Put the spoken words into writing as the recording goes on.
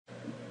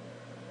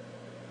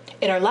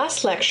In our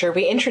last lecture,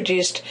 we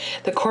introduced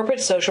the corporate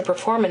social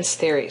performance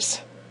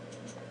theories.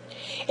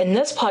 In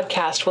this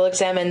podcast, we'll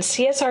examine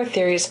CSR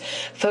theories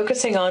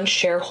focusing on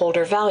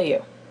shareholder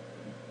value.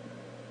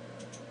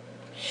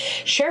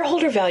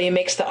 Shareholder value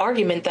makes the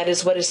argument that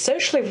what is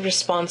socially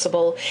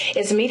responsible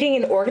is meeting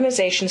an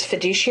organization's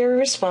fiduciary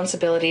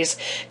responsibilities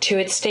to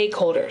its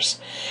stakeholders.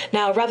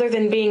 Now, rather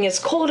than being as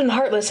cold and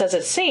heartless as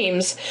it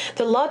seems,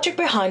 the logic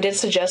behind it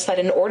suggests that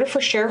in order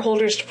for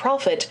shareholders to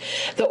profit,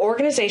 the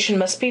organization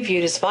must be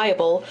viewed as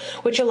viable,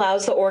 which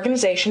allows the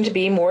organization to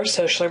be more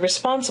socially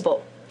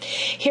responsible.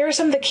 Here are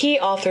some of the key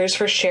authors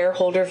for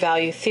shareholder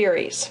value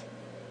theories.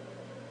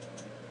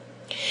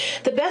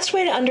 The best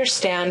way to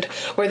understand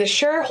where the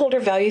shareholder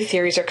value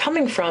theories are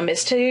coming from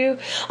is to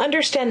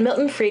understand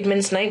Milton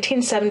Friedman's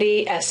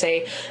 1970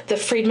 essay, The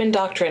Friedman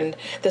Doctrine,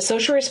 The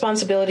Social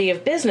Responsibility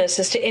of Business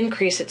is to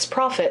Increase Its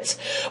Profits,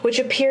 which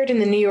appeared in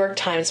the New York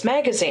Times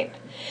Magazine.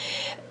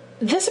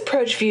 This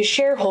approach views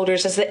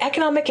shareholders as the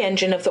economic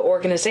engine of the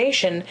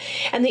organization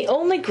and the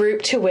only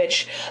group to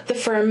which the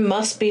firm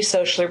must be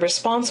socially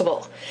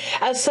responsible.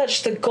 As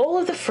such, the goal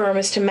of the firm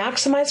is to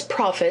maximize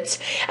profits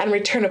and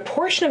return a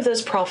portion of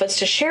those profits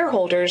to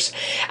shareholders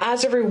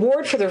as a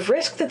reward for the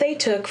risk that they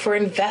took for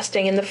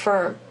investing in the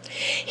firm.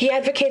 He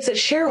advocates that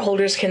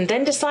shareholders can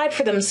then decide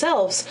for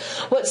themselves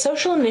what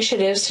social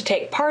initiatives to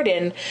take part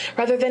in,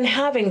 rather than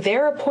having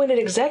their appointed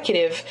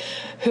executive,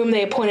 whom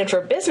they appointed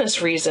for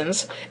business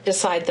reasons,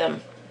 decide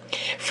them.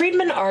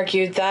 Friedman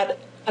argued that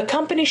a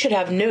company should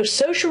have no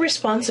social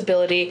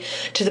responsibility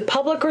to the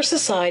public or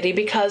society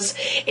because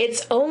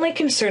its only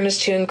concern is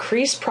to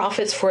increase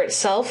profits for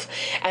itself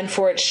and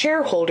for its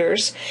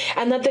shareholders,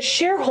 and that the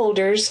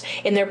shareholders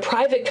in their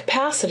private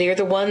capacity are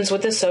the ones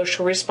with the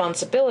social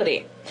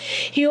responsibility.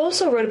 He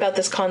also wrote about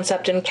this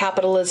concept in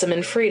Capitalism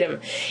and Freedom.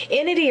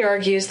 In it, he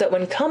argues that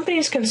when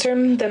companies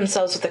concern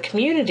themselves with the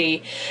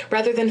community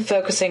rather than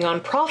focusing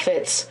on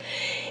profits,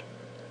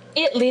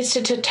 it leads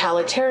to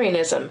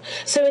totalitarianism.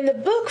 So in the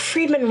book,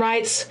 Friedman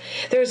writes,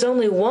 there is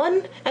only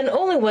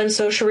one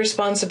social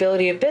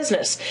responsibility of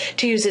business,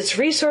 to use its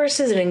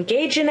resources and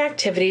engage in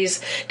activities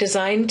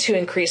designed to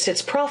increase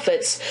its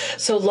profits,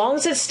 so long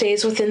as it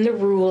stays within the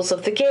rules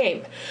of the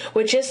game,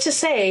 which is to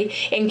say,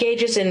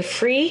 engages in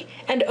free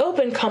and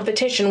open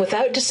competition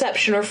without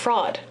deception or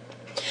fraud.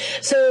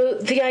 So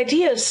the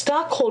idea of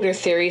stockholder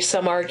theory,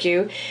 some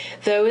argue,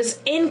 though, is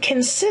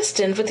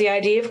inconsistent with the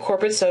idea of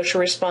corporate social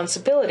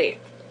responsibility,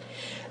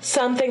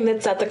 something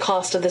that's at the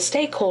cost of the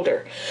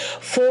stakeholder.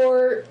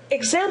 For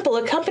example,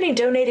 a company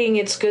donating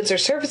its goods or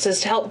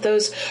services to help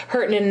those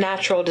hurt in a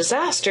natural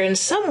disaster in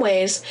some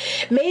ways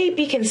may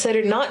be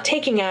considered not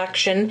taking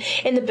action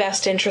in the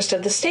best interest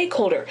of the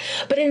stakeholder.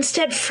 But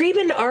instead,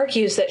 Friedman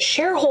argues that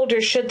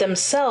shareholders should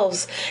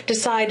themselves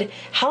decide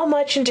how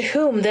much and to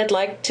whom they'd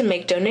like to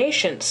make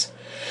donations.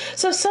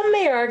 So some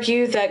may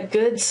argue that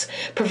goods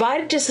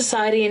provided to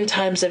society in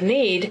times of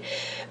need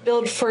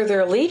build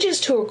further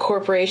allegiance to a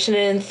corporation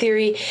and, in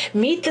theory,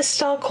 meet the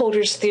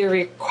stockholders'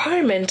 theory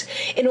requirement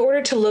in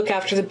order to look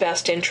after the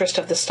best interest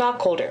of the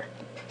stockholder.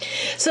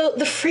 So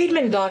the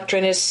Friedman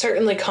Doctrine is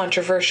certainly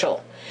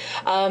controversial.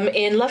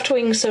 In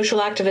left-wing social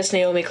activist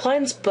Naomi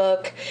Klein's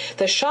book,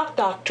 The Shock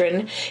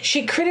Doctrine,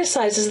 she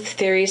criticizes the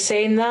theory,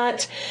 saying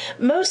that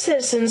most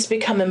citizens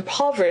become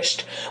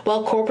impoverished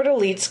while corporate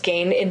elites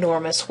gain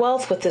enormous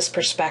wealth with this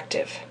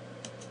perspective.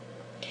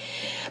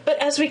 But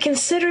as we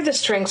consider the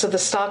strengths of the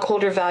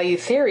stockholder value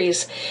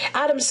theories,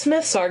 Adam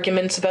Smith's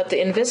arguments about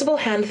the invisible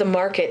hand of the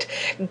market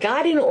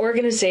guiding an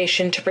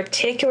organization to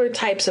particular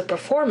types of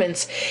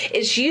performance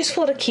is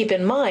useful to keep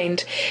in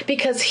mind,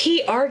 because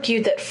he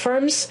argued that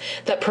firms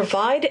that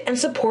provide and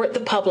support the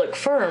public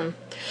firm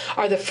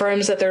are the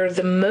firms that are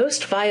the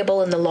most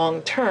viable in the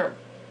long term.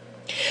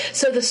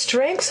 So the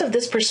strengths of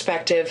this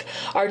perspective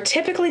are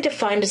typically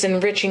defined as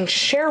enriching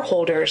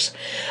shareholders,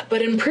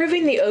 but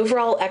improving the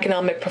overall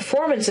economic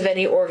performance of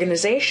any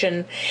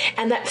organization,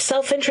 and that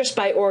self-interest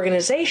by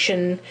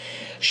organization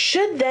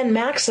should then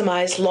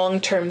maximize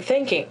long-term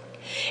thinking.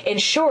 In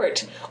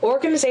short,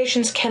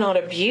 organizations cannot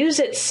abuse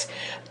its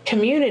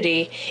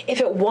community if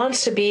it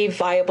wants to be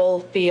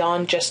viable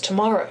beyond just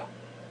tomorrow.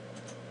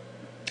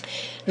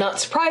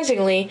 Not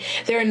surprisingly,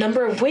 there are a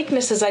number of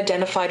weaknesses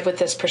identified with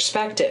this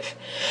perspective.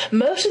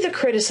 Most of the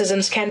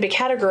criticisms can be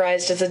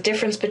categorized as a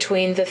difference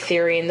between the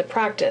theory and the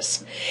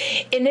practice.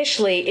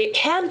 Initially, it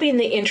can be in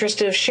the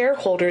interest of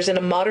shareholders in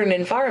a modern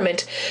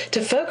environment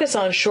to focus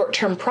on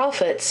short-term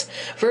profits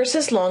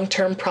versus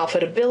long-term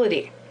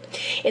profitability.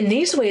 In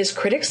these ways,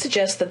 critics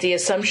suggest that the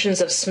assumptions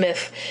of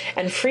Smith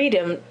and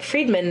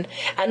Friedman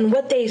and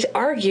what they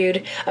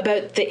argued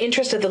about the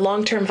interest of the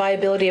long-term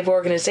viability of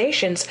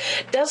organizations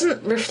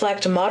doesn't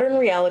reflect modern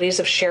realities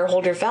of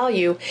shareholder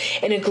value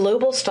in a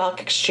global stock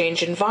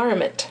exchange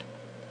environment.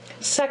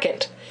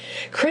 Second,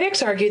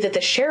 critics argue that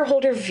the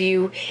shareholder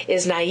view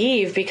is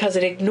naive because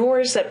it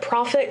ignores that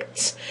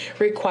profits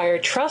require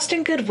trust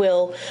and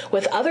goodwill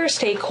with other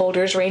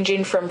stakeholders,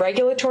 ranging from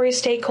regulatory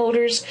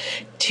stakeholders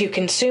to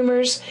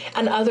consumers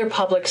and other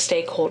public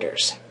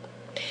stakeholders.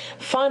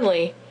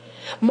 Finally,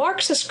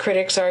 Marxist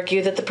critics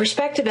argue that the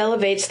perspective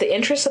elevates the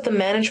interests of the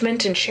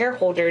management and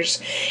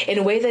shareholders in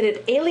a way that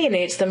it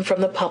alienates them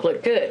from the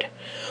public good.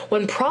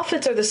 When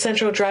profits are the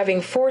central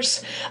driving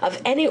force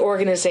of any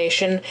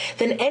organization,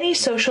 then any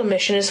social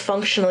mission is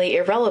functionally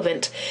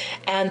irrelevant,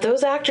 and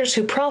those actors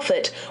who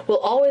profit will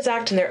always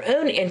act in their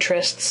own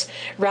interests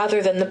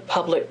rather than the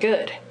public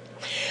good.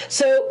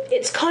 So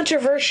it's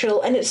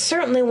controversial, and it's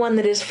certainly one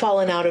that has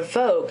fallen out of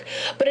vogue,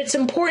 but it's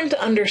important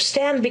to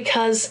understand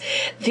because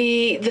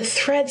the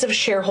threads of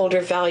shareholder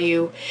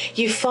value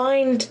you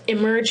find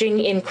emerging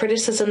in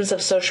criticisms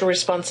of social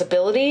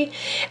responsibility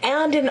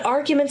and in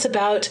arguments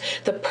about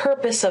the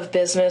purpose of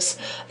business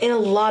in a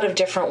lot of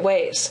different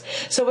ways.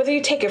 So whether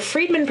you take a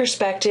Friedman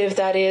perspective,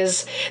 that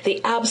is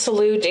the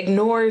absolute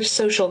ignore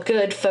social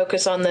good,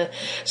 focus on the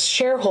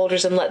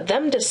shareholders and let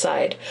them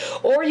decide,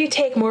 or you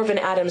take more of an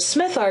Adam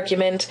Smith argument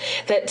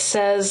that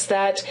says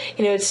that,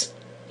 it's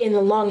in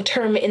the long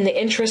term in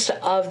the interest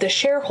of the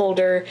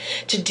shareholder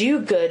to do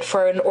good,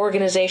 for an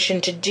organization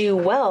to do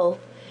well,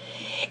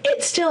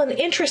 it's still an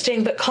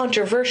interesting but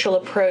controversial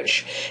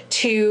approach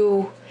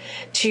to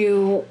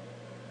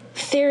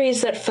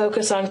theories that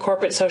focus on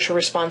corporate social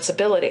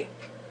responsibility.